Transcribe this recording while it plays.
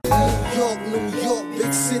New York,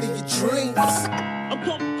 big city of dreams. I'm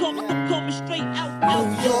coming straight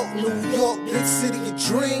out. New York, big city of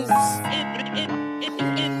dreams.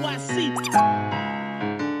 NYC.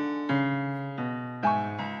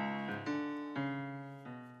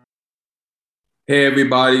 Hey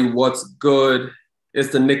everybody, what's good? It's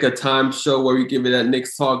the Knick of Time Show where we give you that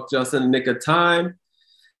Knicks talk just in the nick of time.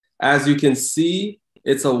 As you can see,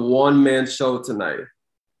 it's a one-man show tonight.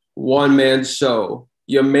 One-man show.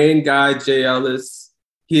 Your main guy, J Ellis,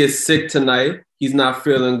 he is sick tonight. He's not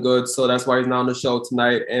feeling good, so that's why he's not on the show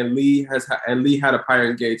tonight. And Lee had a prior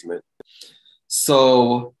engagement.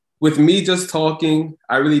 So with me just talking,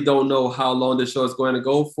 I really don't know how long the show is going to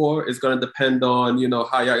go for. It's going to depend on,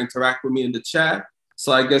 how y'all interact with me in the chat.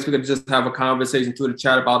 So I guess we could just have a conversation through the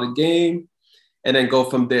chat about the game and then go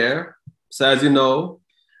from there. So as you know,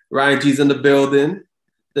 Ryan G's in the building.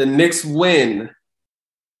 The Knicks win.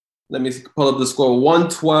 Let me pull up the score,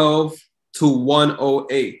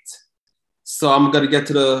 112-108. So I'm going to get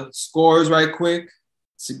to the scores right quick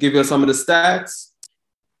to give you some of the stats.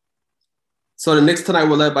 So the Knicks tonight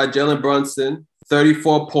were led by Brunson,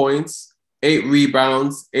 34 points, 8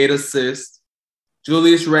 rebounds, 8 assists.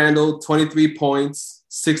 Julius Randle, 23 points,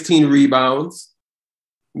 16 rebounds.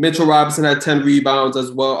 Mitchell Robinson had 10 rebounds as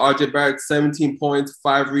well. RJ Barrett, 17 points,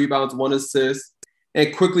 5 rebounds, 1 assist.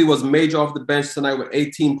 And quickly was major off the bench tonight with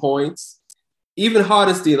 18 points. Even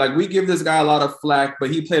Hardesty, we give this guy a lot of flack, but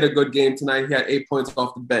he played a good game tonight. He had 8 points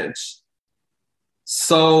off the bench.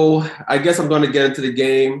 So I guess I'm going to get into the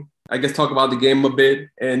game. I guess talk about the game a bit.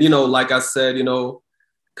 And, like I said,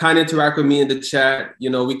 kind of interact with me in the chat.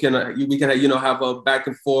 We can have a back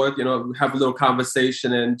and forth, have a little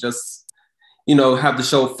conversation and just, have the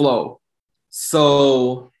show flow.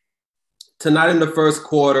 So tonight in the first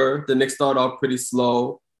quarter, the Knicks started off pretty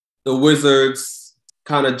slow. The Wizards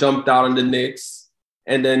kind of jumped out on the Knicks.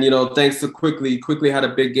 And then, thanks to Quickly had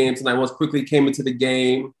a big game tonight. Once Quickly came into the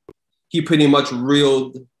game, he pretty much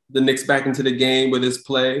reeled the Knicks back into the game with his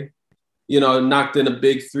play. Knocked in a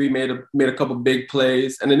big three, made a couple big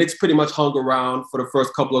plays. And the Knicks pretty much hung around for the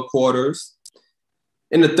first couple of quarters.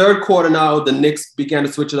 In the third quarter now, the Knicks began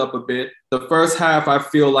to switch it up a bit. The first half, I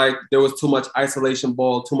feel like there was too much isolation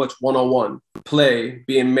ball, too much one-on-one play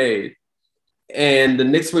being made. And the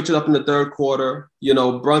Knicks switched it up in the third quarter.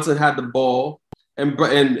 Brunson had the ball. And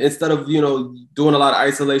instead of, doing a lot of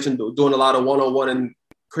isolation, doing a lot of one-on-one and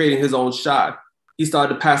creating his own shot, he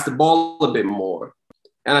started to pass the ball a bit more.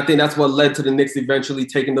 And I think that's what led to the Knicks eventually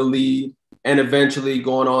taking the lead and eventually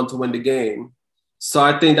going on to win the game. So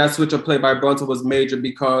I think that switch of play by Brunson was major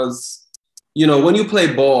because, when you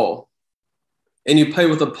play ball and you play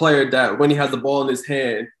with a player that when he has the ball in his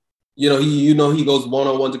hand, he goes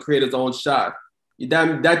one-on-one to create his own shot.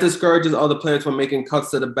 That discourages other players from making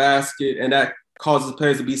cuts to the basket, and that causes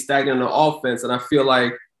players to be stagnant on offense. And I feel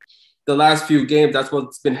like the last few games, that's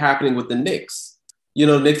what's been happening with the Knicks.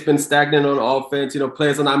 The Knicks been stagnant on offense.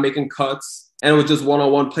 Players are not making cuts, and it was just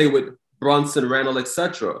one-on-one play with Brunson, Randle,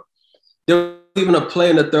 etc. There was even a play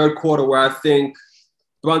in the third quarter where I think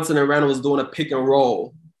Brunson and Randle was doing a pick and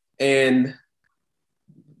roll, and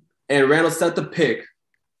Randle set the pick,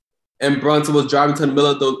 and Brunson was driving to the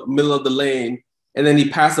middle of the lane, and then he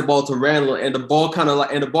passed the ball to Randle, and the ball kind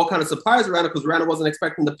of surprised Randle because Randle wasn't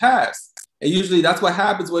expecting the pass. And usually that's what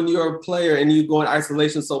happens when you're a player and you go in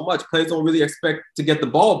isolation so much. Players don't really expect to get the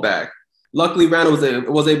ball back. Luckily, Randle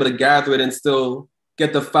was able to gather it and still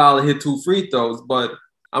get the foul and hit 2 free throws. But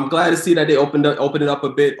I'm glad to see that they opened it up a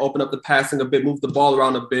bit, opened up the passing a bit, moved the ball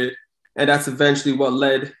around a bit. And that's eventually what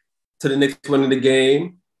led to the Knicks winning the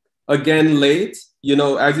game. Again, late.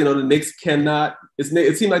 As the Knicks cannot –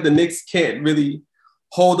 it seemed like the Knicks can't really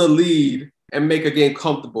hold a lead and make a game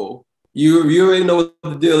comfortable. You already know what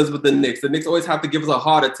the deal is with the Knicks. The Knicks always have to give us a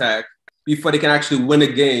heart attack before they can actually win a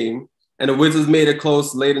game. And the Wizards made it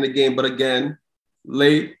close late in the game. But again,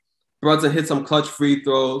 late, Brunson hit some clutch free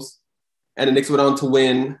throws. And the Knicks went on to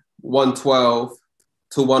win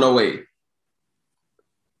 112-108.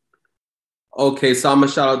 Okay, so I'm going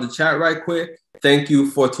to shout out the chat right quick. Thank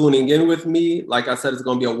you for tuning in with me. Like I said, it's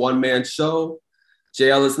going to be a one-man show. J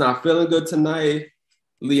Ellis not feeling good tonight.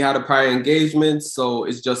 Lee had a prior engagement, so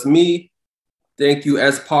it's just me. Thank you,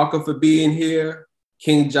 S. Parker, for being here.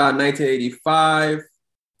 King John 1985.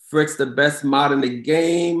 Fritz, the best mod in the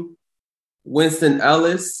game. Winston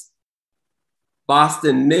Ellis.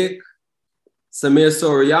 Boston Nick. Samir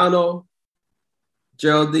Soriano.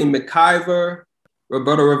 Geraldine McIver.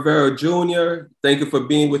 Roberto Rivera Jr., thank you for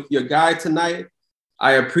being with your guy tonight.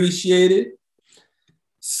 I appreciate it.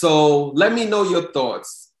 So let me know your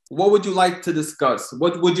thoughts. What would you like to discuss?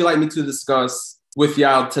 What would you like me to discuss with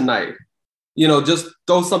y'all tonight? Just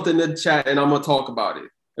throw something in the chat and I'm gonna talk about it.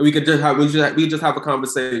 And we could just have a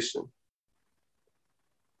conversation.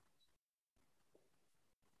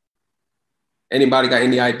 Anybody got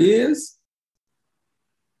any ideas?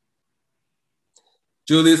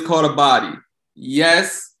 Julius caught a body.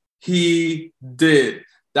 Yes, he did.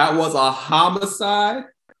 That was a homicide.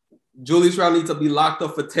 Julius Randle needs to be locked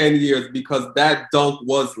up for 10 years because that dunk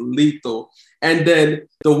was lethal. And then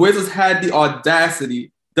the Wizards had the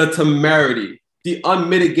audacity, the temerity, the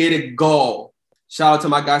unmitigated gall. Shout out to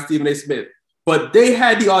my guy, Stephen A. Smith. But they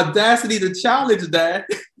had the audacity to challenge that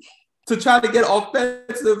to try to get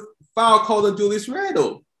offensive foul called on Julius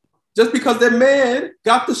Randle just because their man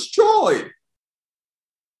got destroyed.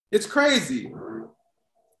 It's crazy.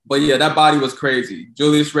 But yeah, that body was crazy.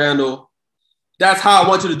 Julius Randle, that's how I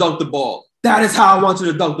want you to dunk the ball. That is how I want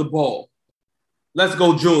you to dunk the ball. Let's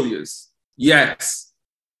go, Julius. Yes.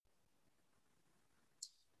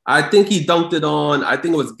 I think he dunked it on, I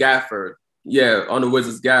think it was Gafford. Yeah, on the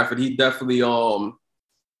Wizards, Gafford. He definitely,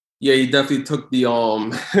 he definitely took the,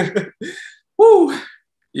 whoo.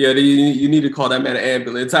 Yeah, you need to call that man an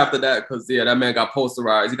ambulance after that because, yeah, that man got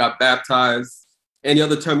posterized. He got baptized. Any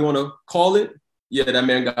other term you want to call it? Yeah, that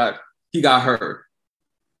man got hurt.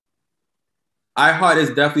 iHeart is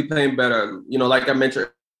definitely playing better. Like I mentioned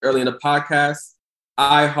earlier in the podcast,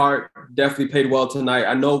 iHeart definitely played well tonight.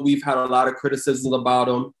 I know we've had a lot of criticisms about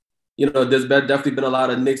him. There's definitely been a lot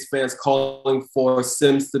of Knicks fans calling for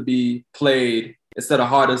Sims to be played instead of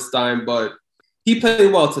Hardenstein, but he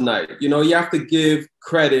played well tonight. You have to give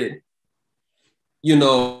credit. You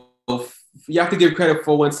have to give credit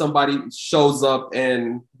for when somebody shows up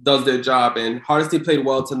and does their job. And Hardenstein played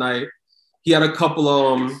well tonight. He had a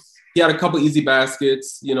couple easy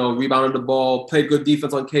baskets, rebounded the ball, played good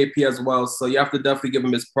defense on KP as well. So you have to definitely give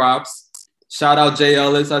him his props. Shout out J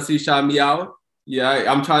Ellis. I see shout me out.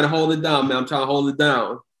 Yeah, I'm trying to hold it down, man. I'm trying to hold it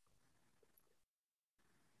down.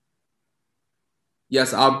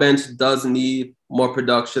 Yes, our bench does need more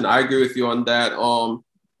production. I agree with you on that.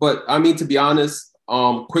 But I mean, to be honest,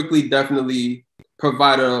 Quickly definitely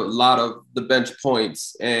provided a lot of the bench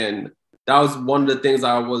points. And that was one of the things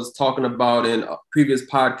I was talking about in a previous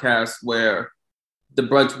podcast where the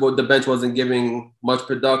bench wasn't giving much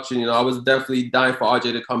production. I was definitely dying for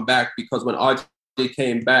RJ to come back because when RJ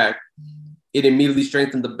came back, it immediately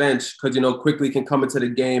strengthened the bench because, Quickly can come into the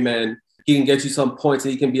game and he can get you some points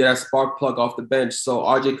and he can be that spark plug off the bench. So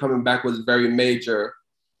RJ coming back was very major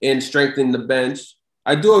in strengthening the bench.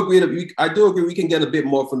 I do agree we can get a bit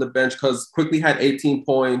more from the bench because Quickly had 18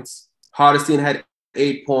 points. Hardestein had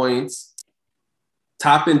 8 points.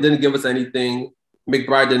 Toppin didn't give us anything.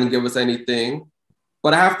 McBride didn't give us anything.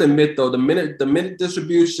 But I have to admit, though, the minute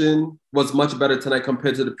distribution was much better tonight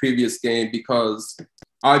compared to the previous game because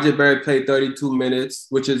RJ Barrett played 32 minutes,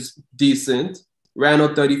 which is decent.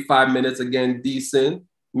 Randall, 35 minutes, again, decent.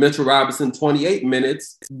 Mitchell Robinson, 28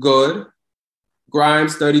 minutes, good.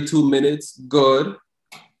 Grimes, 32 minutes, good.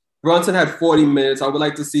 Brunson had 40 minutes. I would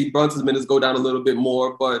like to see Brunson's minutes go down a little bit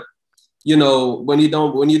more, but when you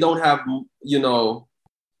don't have,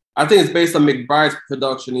 I think it's based on McBride's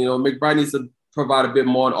production. McBride needs to provide a bit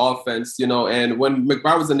more on offense, and when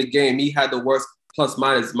McBride was in the game, he had the worst plus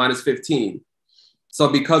minus 15. So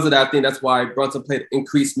because of that, I think that's why Brunson played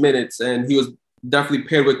increased minutes and he was definitely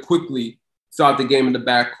paired with Quickly throughout the game in the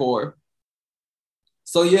backcourt.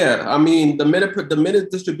 So yeah, I mean, the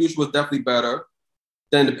minute distribution was definitely better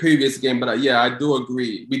than the previous game, but yeah, I do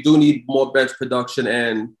agree. We do need more bench production,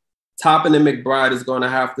 and Toppin and McBride is going to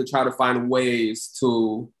have to try to find ways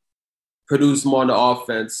to produce more on the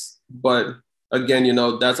offense. But again,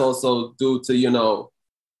 that's also due to,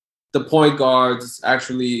 the point guards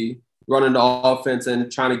actually running the offense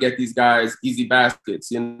and trying to get these guys easy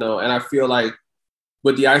baskets, and I feel like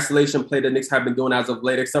with the isolation play the Knicks have been doing as of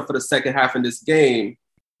late, except for the second half in this game,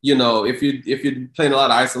 if you're playing a lot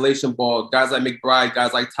of isolation ball, guys like McBride,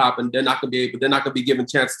 guys like Toppin, they're not gonna be given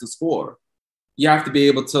chances to score. You have to be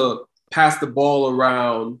able to pass the ball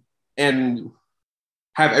around and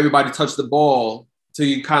have everybody touch the ball till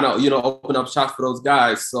you kind of, open up shots for those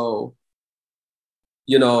guys. So,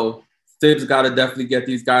 Thibs got to definitely get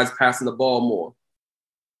these guys passing the ball more.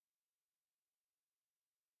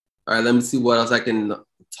 All right, let me see what else I can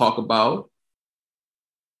talk about.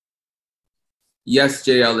 Yes,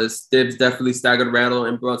 J Ellis. Thibs definitely staggered Randall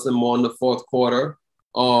and Brunson more in the fourth quarter.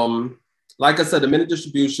 Like I said, the minute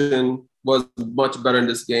distribution was much better in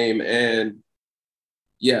this game. And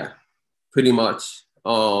yeah, pretty much.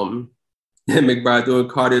 McBride doing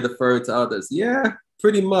cardio deferred to others. Yeah,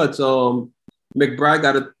 pretty much. McBride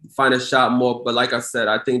got to find a shot more, but like I said,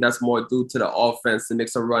 I think that's more due to the offense the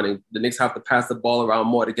Knicks are running. The Knicks have to pass the ball around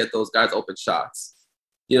more to get those guys open shots.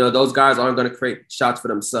 You know, those guys aren't going to create shots for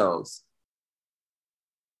themselves.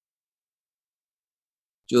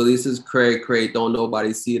 Julius is Craig, don't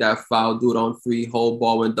nobody see that foul, dude on free, hold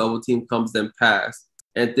ball when double team comes, then pass.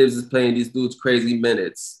 And Thibs is playing these dudes crazy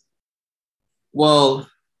minutes. Well,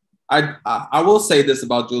 I will say this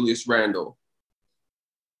about Julius Randle.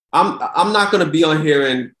 I'm not going to be on here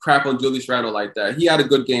and crap on Julius Randle like that. He had a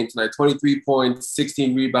good game tonight, 23 points,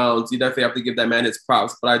 16 rebounds. You definitely have to give that man his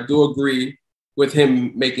props. But I do agree with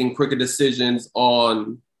him making quicker decisions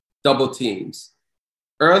on double teams.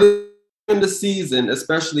 Early in the season,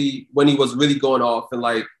 especially when he was really going off in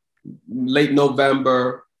like late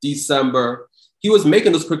November, December, he was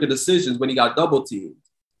making those quicker decisions when he got double teamed.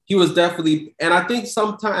 He was definitely, and I think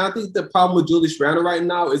the problem with Julius Randle right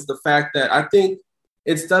now is the fact that I think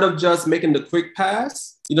instead of just making the quick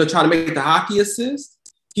pass, you know, trying to make the hockey assist,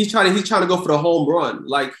 he's trying to go for the home run.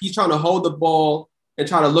 Like he's trying to hold the ball and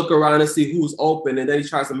try to look around and see who's open, and then he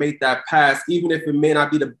tries to make that pass, even if it may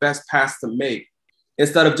not be the best pass to make,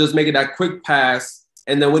 instead of just making that quick pass.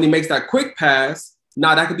 And then when he makes that quick pass,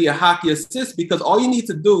 now that could be a hockey assist, because all you need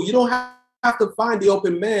to do, you don't have to find the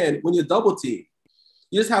open man when you're double team.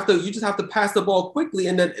 You just have to pass the ball quickly,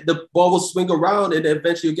 and then the ball will swing around, and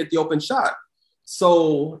eventually you get the open shot.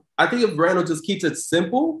 So I think if Randle just keeps it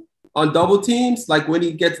simple on double teams, like when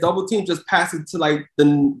he gets double teams, just pass it to like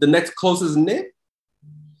the next closest Knick.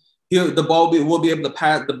 The ball will be able to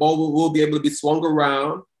pass. The ball will be able to be swung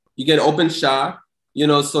around. You get an open shot, you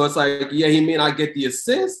know. So it's like, yeah, he may not get the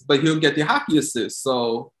assist, but he'll get the hockey assist.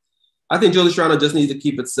 So I think Julius Randle just needs to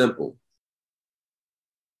keep it simple.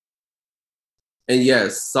 And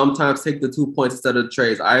yes, sometimes take the 2 points instead of the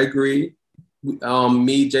trades. I agree.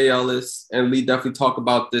 Me, J Ellis, and Lee definitely talked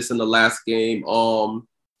about this in the last game.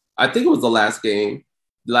 I think it was the last game,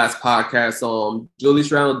 the last podcast.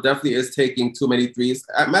 Julius Randle definitely is taking too many threes.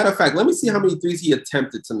 Matter of fact, let me see how many threes he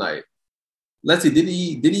attempted tonight. Let's see. Did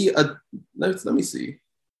he? Let me see.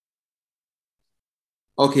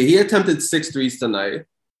 Okay, he attempted 6 threes tonight.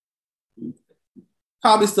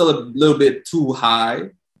 Probably still a little bit too high,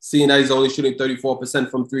 seeing that he's only shooting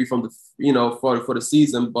 34% from three from the for the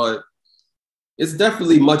season, but it's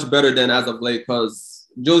definitely much better than as of late, because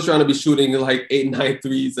Joe's trying to be shooting like 8-9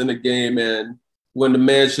 threes in a game, and when the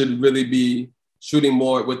man should really be shooting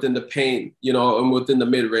more within the paint, you know, and within the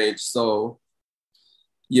mid-range. So,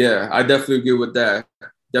 yeah, I definitely agree with that.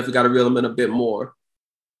 Definitely got to reel him in a bit more.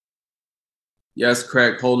 Yes,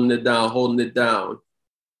 Craig, holding it down.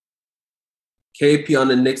 KP on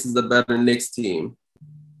the Knicks is a better Knicks team.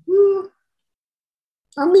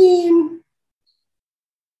 I mean,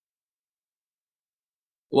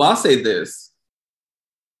 well, I'll say this.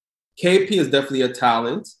 KP is definitely a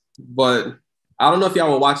talent, but I don't know if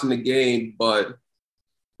y'all were watching the game, but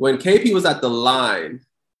when KP was at the line,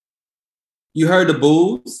 you heard the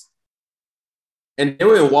boos, and they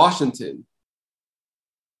were in Washington.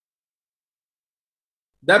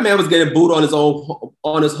 That man was getting booed on his own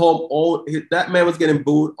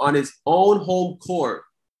home court,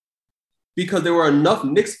 because there were enough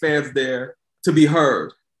Knicks fans there to be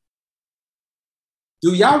heard.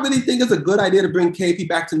 Do y'all really think it's a good idea to bring KP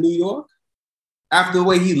back to New York after the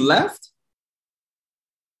way he left?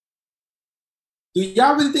 Do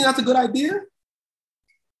y'all really think that's a good idea?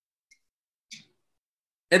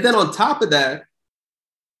 And then on top of that,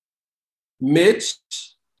 Mitch,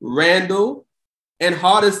 Randle, and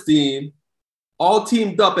Hardestein all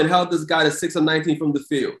teamed up and held this guy to 6 of 19 from the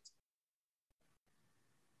field.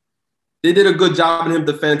 They did a good job on him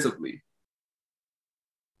defensively.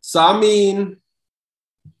 So, I mean,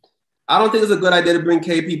 I don't think it's a good idea to bring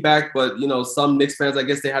KP back, but, you know, some Knicks fans, I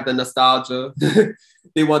guess they have the nostalgia.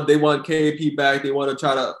 They want KP back. They want to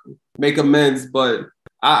try to make amends. But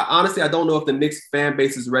honestly, I don't know if the Knicks fan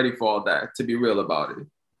base is ready for all that, to be real about it.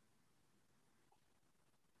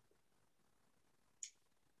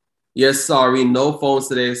 Yes, sorry, no phones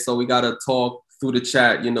today, so we got to talk through the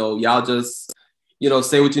chat. You know, y'all just, you know,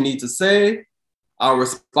 say what you need to say. I'll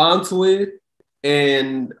respond to it,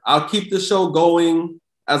 and I'll keep the show going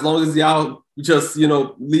as long as y'all just, you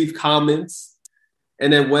know, leave comments.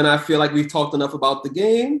 And then when I feel like we've talked enough about the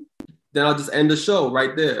game, then I'll just end the show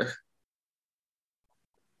right there.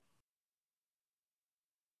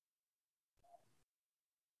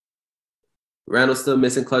 Randall still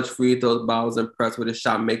missing clutch free throws, but I was impressed with his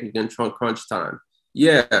shot making in crunch time.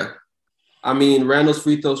 Yeah. I mean, Randall's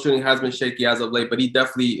free throw shooting has been shaky as of late, but he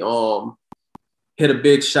definitely hit a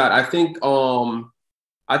big shot. I think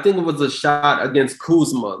it was a shot against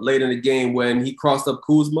Kuzma late in the game when he crossed up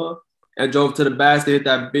Kuzma and drove to the basket, hit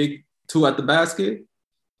that big two at the basket.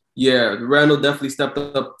 Yeah, Randall definitely stepped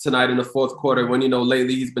up tonight in the fourth quarter when,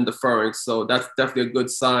 lately he's been deferring. So that's definitely a good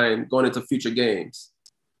sign going into future games.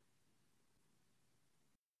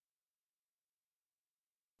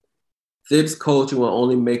 Thibs coaching will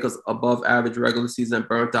only make us above average regular season and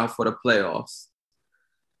burnt out for the playoffs.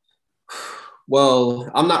 Well,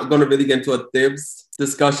 I'm not going to really get into a Thibs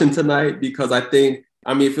discussion tonight because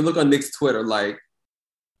if you look on Knicks Twitter,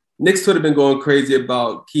 Knicks Twitter been going crazy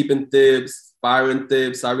about keeping Thibs, firing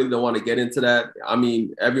Thibs. So I really don't want to get into that.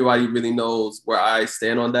 Everybody really knows where I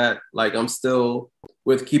stand on that. I'm still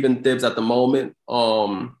with keeping Thibs at the moment.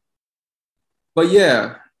 But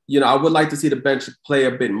yeah, I would like to see the bench play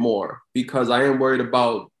a bit more because I am worried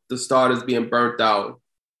about the starters being burnt out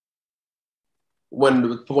when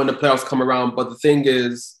the playoffs come around. But the thing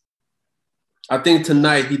is, I think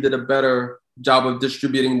tonight he did a better job of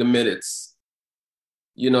distributing the minutes,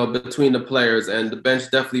 between the players, and the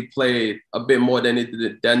bench definitely played a bit more than they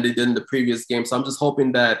did in the previous game. So I'm just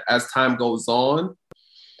hoping that as time goes on,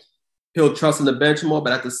 he'll trust in the bench more.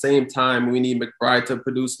 But at the same time, we need McBride to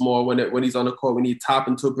produce more when he's on the court. We need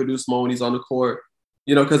Toppin to produce more when he's on the court,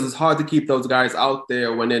 because it's hard to keep those guys out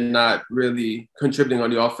there when they're not really contributing on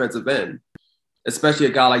the offensive end, especially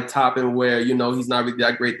a guy like Toppin where, he's not really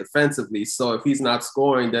that great defensively. So if he's not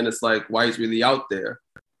scoring, then it's like, why he's really out there?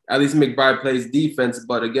 At least McBride plays defense,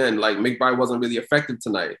 but again, McBride wasn't really effective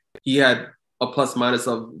tonight. He had a plus minus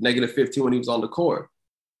of -15 when he was on the court.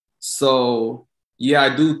 So yeah,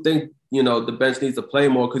 I do think, the bench needs to play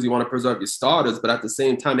more because you want to preserve your starters, but at the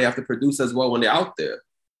same time, they have to produce as well when they're out there.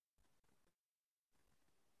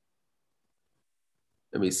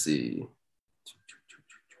 Let me see.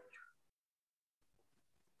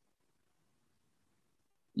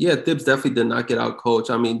 Yeah, Thibs definitely did not get out coach.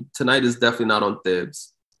 Tonight is definitely not on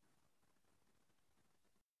Thibs.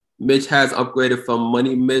 Mitch has upgraded from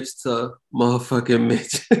Money Mitch to motherfucking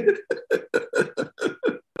Mitch.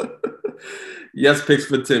 Yes, picks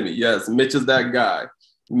for Timmy. Yes, Mitch is that guy.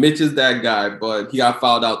 But he got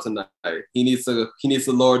fouled out tonight. He needs to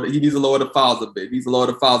lower the fouls a bit. He needs to lower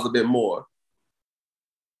the fouls a bit more.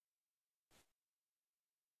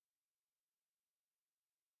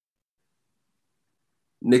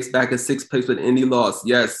 Knicks back in 6th place with any loss.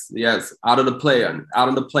 Yes. Out of the play-in.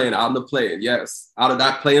 Yes. Out of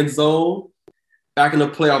that play-in zone, back in the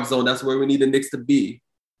playoff zone. That's where we need the Knicks to be.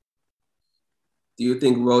 Do you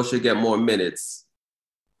think Rose should get more minutes?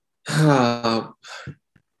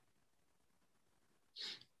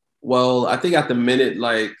 Well, I think at the minute,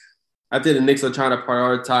 I think the Knicks are trying to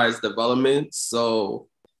prioritize development. So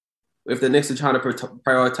if the Knicks are trying to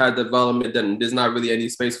prioritize development, then there's not really any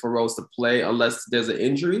space for Rose to play unless there's an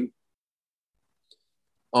injury.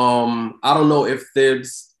 I don't know if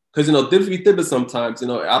Thibs, because, Thibs be Thibs sometimes,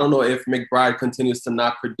 I don't know if McBride continues to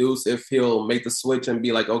not produce, if he'll make the switch and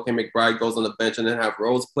be like, okay, McBride goes on the bench and then have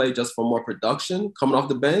Rose play just for more production coming off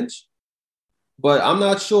the bench. But I'm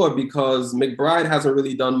not sure because McBride hasn't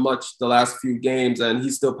really done much the last few games and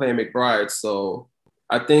he's still playing McBride. So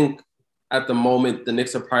I think at the moment, the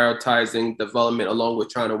Knicks are prioritizing development along with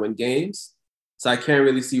trying to win games. So I can't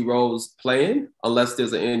really see Rose playing unless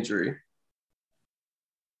there's an injury.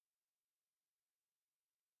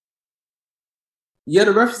 Yeah,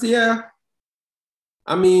 the refs, yeah.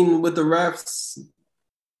 With the refs,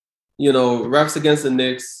 refs against the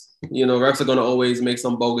Knicks, refs are going to always make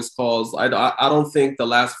some bogus calls. I don't think the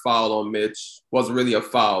last foul on Mitch was really a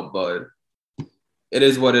foul, but it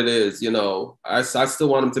is what it is. I still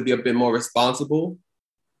want him to be a bit more responsible,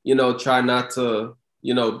 try not to,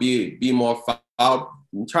 be more foul,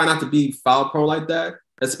 try not to be foul prone like that,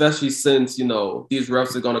 especially since, these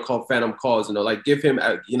refs are going to call phantom calls, give him,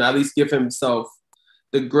 at least give himself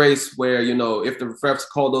the grace where, if the refs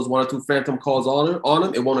call those 1 or 2 phantom calls on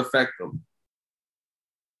him, it won't affect them.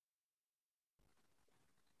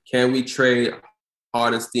 Can we trade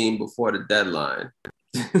Hardenstein before the deadline?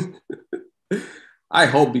 I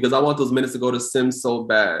hope, because I want those minutes to go to Sims so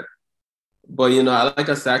bad. But, like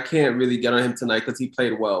I said, I can't really get on him tonight because he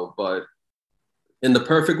played well. But in the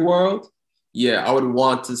perfect world, yeah, I would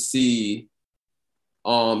want to see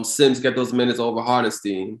Sims get those minutes over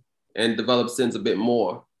Hardenstein and develop Sims a bit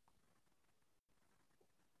more.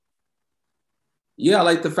 Yeah, I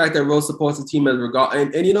like the fact that Rose supports the team as regard.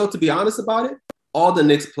 And to be honest about it, all the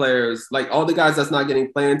Knicks players, all the guys that's not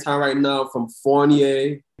getting playing time right now, from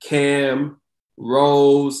Fournier, Cam,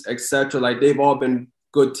 Rose, etc., they've all been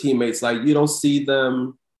good teammates. You don't see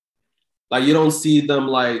them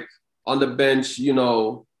on the bench,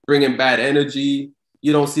 bringing bad energy.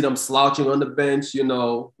 You don't see them slouching on the bench. You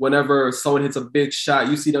know, whenever someone hits a big shot,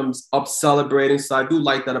 you see them up celebrating. So I do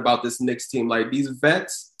like that about this Knicks team. Like these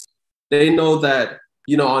vets, they know that,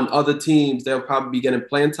 you know, on other teams, they'll probably be getting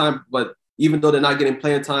playing time. But even though they're not getting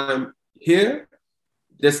playing time here,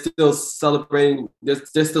 they're still celebrating.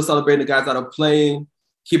 They're still celebrating the guys that are playing,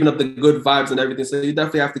 keeping up the good vibes and everything. So you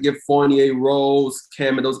definitely have to give Fournier, Rose,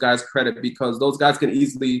 Cam, and those guys credit because those guys can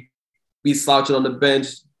easily be slouching on the bench,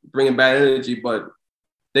 bringing bad energy. But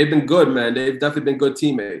they've been good, man. They've definitely been good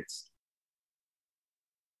teammates.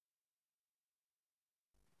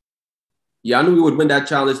 Yeah, I knew we would win that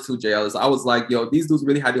challenge too, J Ellis. I was like, yo, these dudes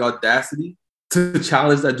really had the audacity to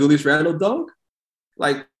challenge that Julius Randle dunk.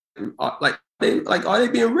 Like, are they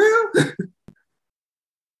being real?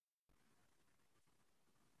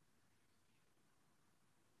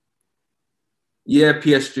 Yeah,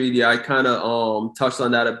 PS3. Yeah, I kind of touched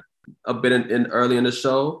on that a bit in early in the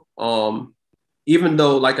show. Even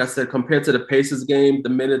though, like I said, compared to the Pacers game, the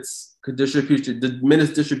minutes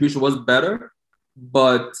distribution was better.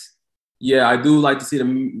 But yeah, I do like to see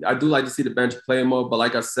the bench play more. But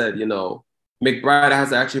like I said, you know, McBride has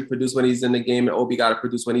to actually produce when he's in the game, and Obi got to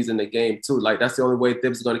produce when he's in the game too. Like that's the only way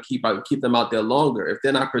Thibs is going to keep them out there longer. If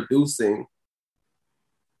they're not producing,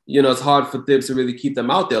 you know, it's hard for Thibs to really keep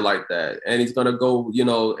them out there like that. And he's going to go, you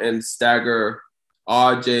know, and stagger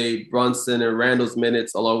RJ, Brunson, and Randall's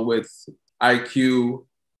minutes along with IQ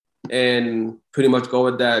and pretty much go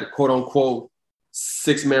with that quote unquote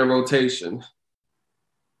 6-man rotation.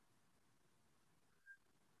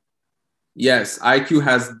 Yes, IQ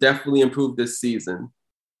has definitely improved this season.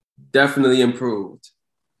 Definitely improved.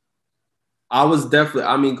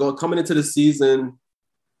 Coming into the season,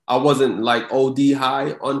 I wasn't like OD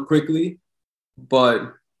high on Quickly,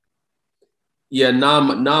 but yeah, now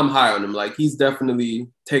I'm high on him. Like he's definitely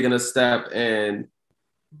taken a step, and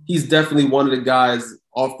he's definitely one of the guys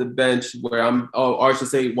off the bench where or I should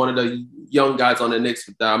say, one of the young guys on the Knicks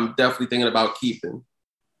that I'm definitely thinking about keeping.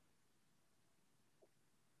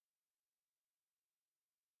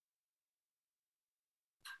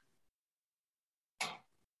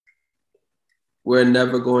 We're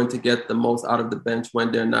never going to get the most out of the bench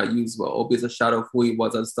when they're not used well. Obi is a shadow of who he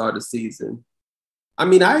was at the start of the season. I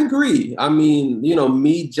mean, I agree. I mean, you know,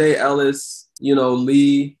 me, J Ellis, you know,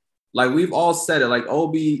 Lee, like we've all said it, like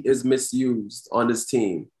Obi is misused on this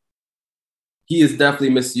team. He is definitely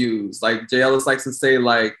misused. Like J Ellis likes to say,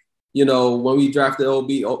 like, you know, when we drafted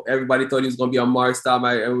Obi, everybody thought he was going to be on Mark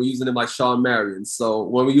Stoudemire, and we're using him like Sean Marion. So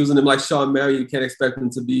when we're using him like Sean Marion, you can't expect him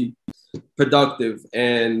to be productive.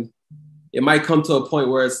 And it might come to a point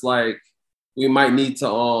where it's like we might need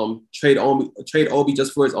to trade Obi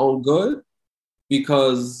just for his own good,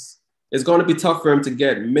 because it's going to be tough for him to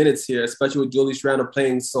get minutes here, especially with Julius Randle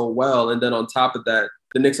playing so well. And then on top of that,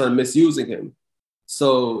 the Knicks are misusing him.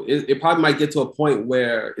 So it probably might get to a point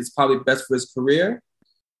where it's probably best for his career,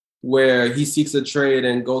 where he seeks a trade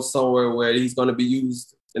and goes somewhere where he's going to be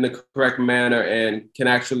used in the correct manner and can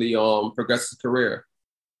actually progress his career.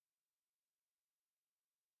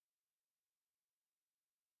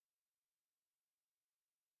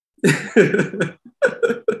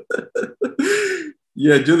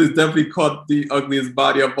 Yeah, Julius definitely caught the ugliest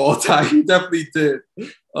body of all time. He definitely did.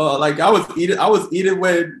 Like I was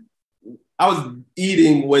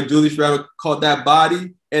eating when Julius Randle caught that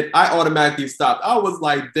body, and I automatically stopped. I was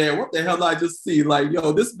like, damn, what the hell did I just see? Like,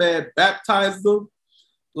 yo, this man baptized them.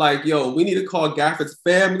 Like, yo, we need to call Gafford's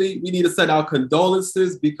family. We need to send out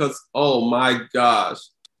condolences because, oh my gosh,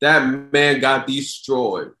 that man got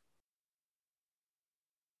destroyed.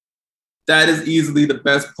 That is easily the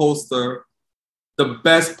best poster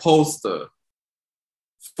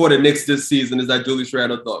for the Knicks this season is that Julius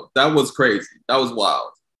Randle dunk. That was crazy. That was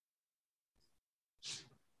wild.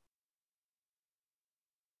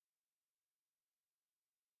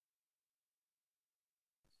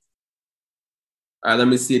 All right, let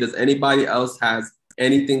me see. Does anybody else has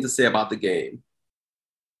anything to say about the game?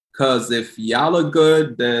 Because if y'all are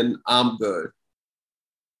good, then I'm good.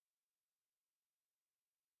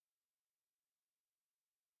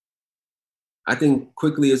 I think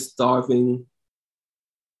Quickly is starving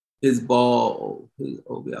his ball. His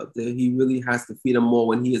Obi out there. He really has to feed him more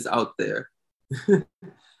when he is out there.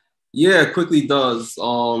 Yeah, Quickly does.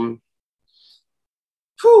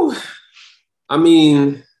 Whew. I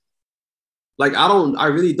mean, like I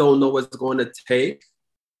really don't know what's going to take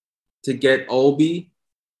to get Obi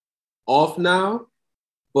off now.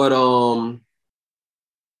 But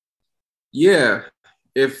yeah,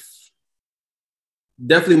 if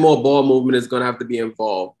definitely more ball movement is going to have to be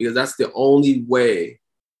involved, because that's the only way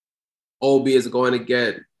Obi is going to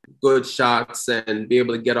get good shots and be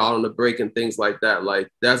able to get out on the break and things like that. Like,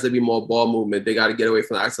 there has to be more ball movement. They got to get away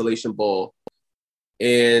from the isolation ball.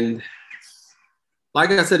 And like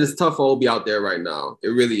I said, it's tough for Obi out there right now. It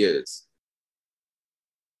really is.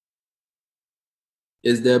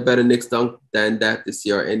 Is there a better Knicks dunk than that this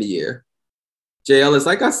year or any year? J Ellis,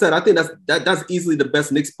 like I said, I think that's easily the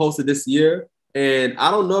best Knicks posted this year. And I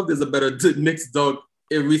don't know if there's a better Knicks dunk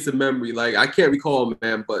in recent memory. Like, I can't recall,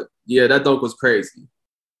 man, but yeah, that dunk was crazy.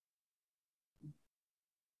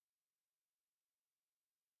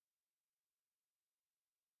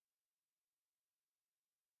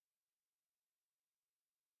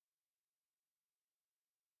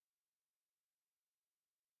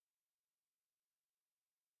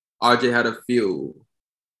 RJ had a few.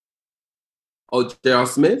 Oh, J.R.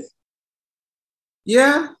 Smith?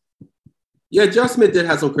 Yeah. Yeah, J.R. Smith did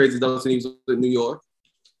have some crazy dunks when he was in New York.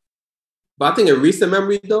 But I think in recent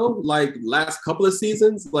memory, though, like last couple of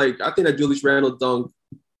seasons, like I think that Julius Randle dunk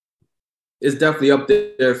is definitely up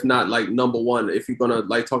there, if not like number one, if you're gonna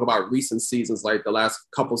like talk about recent seasons, like the last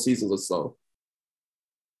couple seasons or so.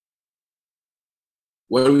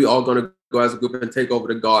 When are we all gonna go as a group and take over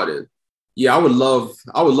the Garden? Yeah, I would love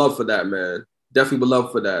for that, man. Definitely would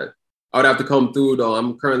love for that. I would have to come through though.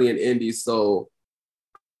 I'm currently in Indy, so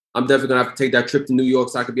I'm definitely gonna have to take that trip to New York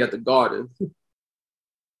so I could be at the Garden.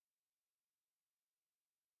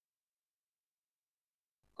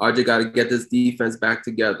 RJ got to get this defense back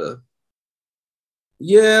together.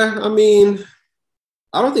 Yeah, I mean,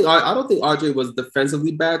 I don't think RJ was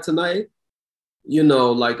defensively bad tonight. You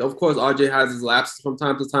know, like of course RJ has his lapses from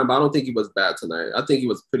time to time, but I don't think he was bad tonight. I think he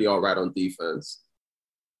was pretty all right on defense.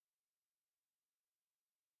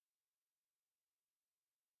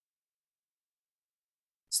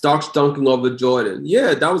 Starks dunking over Jordan.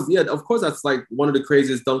 Yeah, that was of course that's like one of the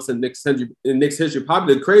craziest dunks in Knicks history,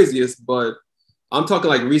 probably the craziest, but I'm talking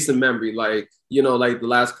like recent memory, like, you know, like the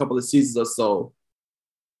last couple of seasons or so.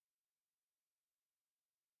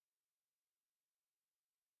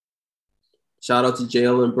 Shout out to J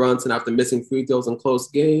Ellis and Brunson after missing free throws in close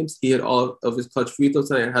games. He hit all of his clutch free throws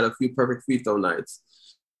tonight and had a few perfect free throw nights.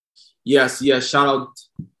 Yes. Shout out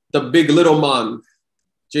the big little man,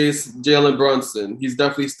 Jalen Brunson. He's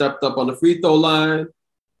definitely stepped up on the free throw line.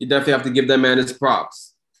 You definitely have to give that man his props.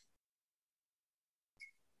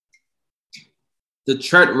 The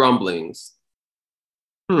Trent rumblings.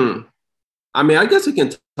 I mean, I guess we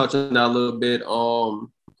can touch on that a little bit.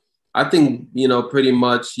 I think, you know, pretty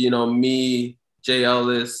much, you know, me, J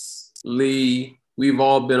Ellis, Lee, we've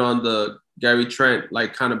all been on the Gary Trent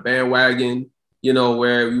like kind of bandwagon, you know,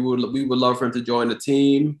 where we would love for him to join the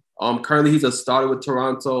team. Currently he's a starter with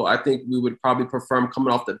Toronto. I think we would probably prefer him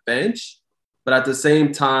coming off the bench, but at the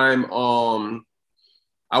same time,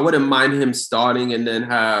 I wouldn't mind him starting and then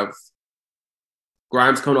have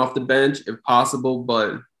Grimes coming off the bench if possible,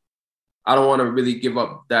 but I don't want to really give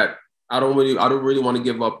up that. I don't really want to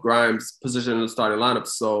give up Grimes' position in the starting lineup.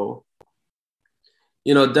 So,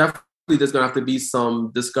 you know, definitely there's going to have to be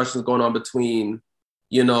some discussions going on between,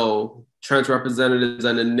 you know, Trent's representatives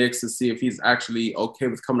and the Knicks to see if he's actually okay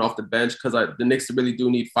with coming off the bench, because the Knicks really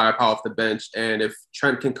do need firepower off the bench. And if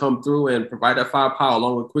Trent can come through and provide that firepower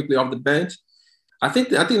along with quickly off the bench, I think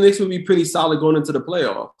the Knicks would be pretty solid going into the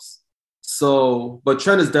playoffs. So, but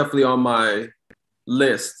Trent is definitely on my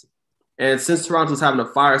list. And since Toronto's having a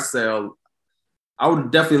fire sale, I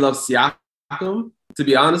would definitely love Siakam, to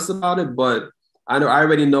be honest about it. But I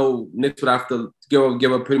already know Knicks would have to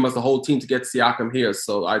give up pretty much the whole team to get Siakam here.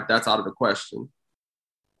 So that's out of the question.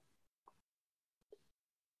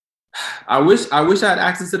 I wish I had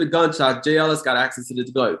access to the gunshots. J Ellis got access to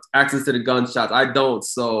the gunshots. I don't.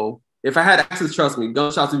 So if I had access, trust me,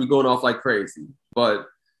 gunshots would be going off like crazy. But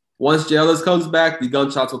once J Ellis comes back, the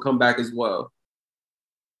gunshots will come back as well.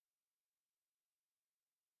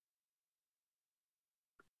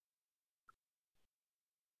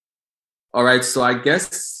 All right, so I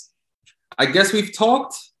guess we've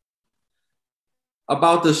talked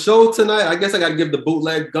about the show tonight. I guess I got to give the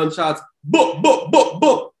bootleg gunshots. Book, book, book,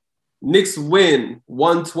 book. Knicks win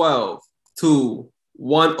 112 to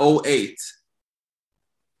 108.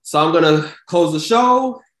 So I'm going to close the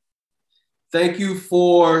show. Thank you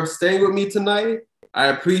for staying with me tonight. I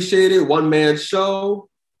appreciate it. One-man show.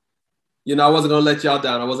 You know, I wasn't going to let y'all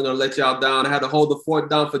down. I had to hold the fort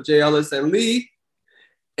down for J Ellis and Lee.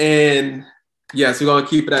 And yes, we're going to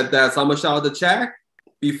keep it at that. So I'm going to shout out the chat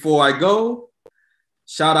before I go.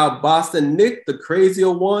 Shout out Boston Nick, the crazier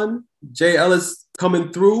one. J Ellis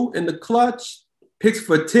coming through in the clutch. Picks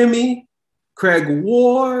for Timmy. Craig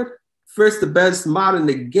Ward. First the best mod in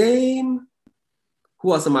the game.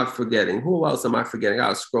 Who else am I forgetting? I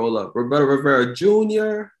gotta scroll up. Roberto Rivera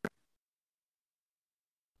Jr.,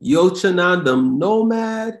 Yochanan the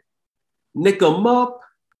Nomad, Nick 'em Up,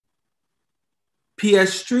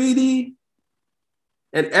 P.S. Streety,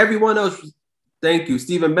 and everyone else. Thank you.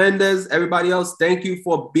 Steven Mendez, everybody else, thank you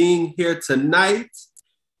for being here tonight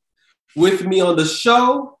with me on the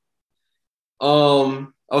show.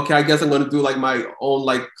 Okay, I guess I'm gonna do like my own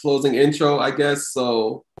like closing intro, I guess.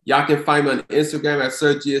 So y'all can find me on Instagram at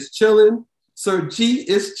Sir G is Chillin'. Sir G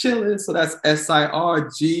is Chillin'. So that's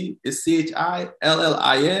SIRG is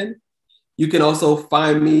CHILLIN. You can also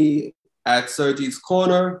find me at Sir G's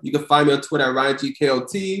Corner. You can find me on Twitter at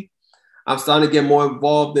RyanGKOT. I'm starting to get more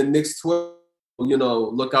involved in Knicks Twitter.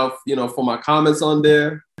 Look out, for my comments on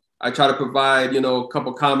there. I try to provide, a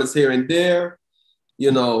couple comments here and there,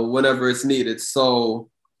 whenever it's needed. So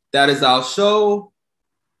that is our show.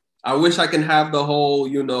 I wish I can have the whole,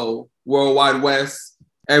 Worldwide West.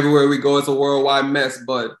 Everywhere we go, it's a worldwide mess,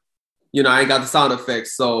 but, I ain't got the sound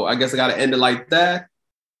effects. So I guess I got to end it like that.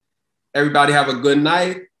 Everybody have a good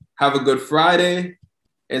night. Have a good Friday.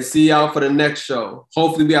 And see y'all for the next show.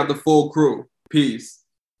 Hopefully we have the full crew. Peace.